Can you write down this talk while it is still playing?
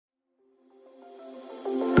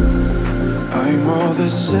all the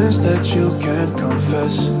sins that you can't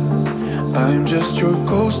confess. I'm just your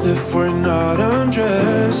ghost if we're not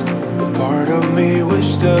undressed. A part of me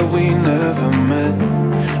wish that we never met,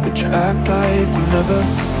 but you act like we never.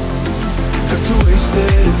 Got too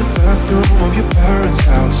wasted in the bathroom of your parents'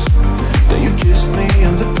 house. Then you kissed me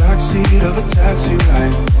in the backseat of a taxi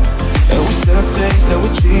ride. And we said things that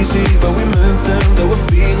were cheesy, but we meant them. There were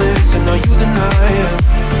feelings, and now you deny it.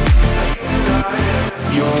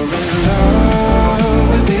 You're in love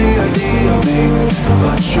with the idea of me,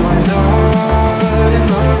 but you're not in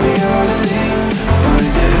my reality.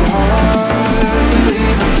 Find it hard to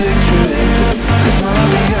even picture it, 'cause my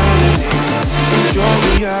reality ain't your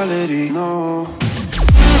reality, no.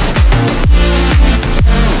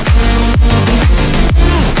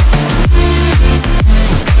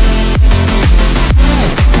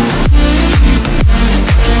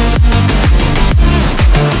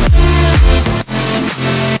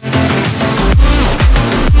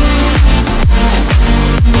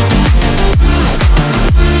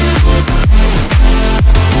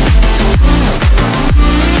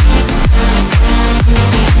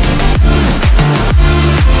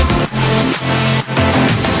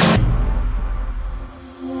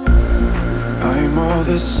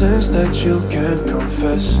 The sins that you can't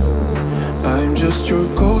confess. I'm just your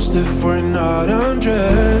ghost if we're not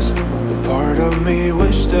undressed. A part of me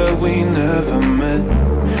wish that we never met,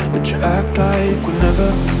 but you act like we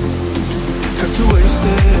never. Got too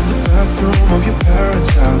wasted in the bathroom of your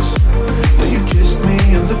parents' house. Then you kissed me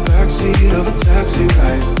in the backseat of a taxi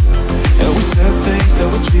ride. And we said things that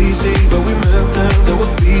were cheesy, but we meant them. There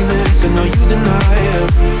were feelings, and now you deny it.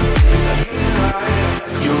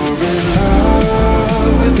 You're in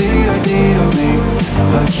love with the idea of me,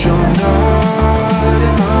 but you're not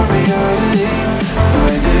in my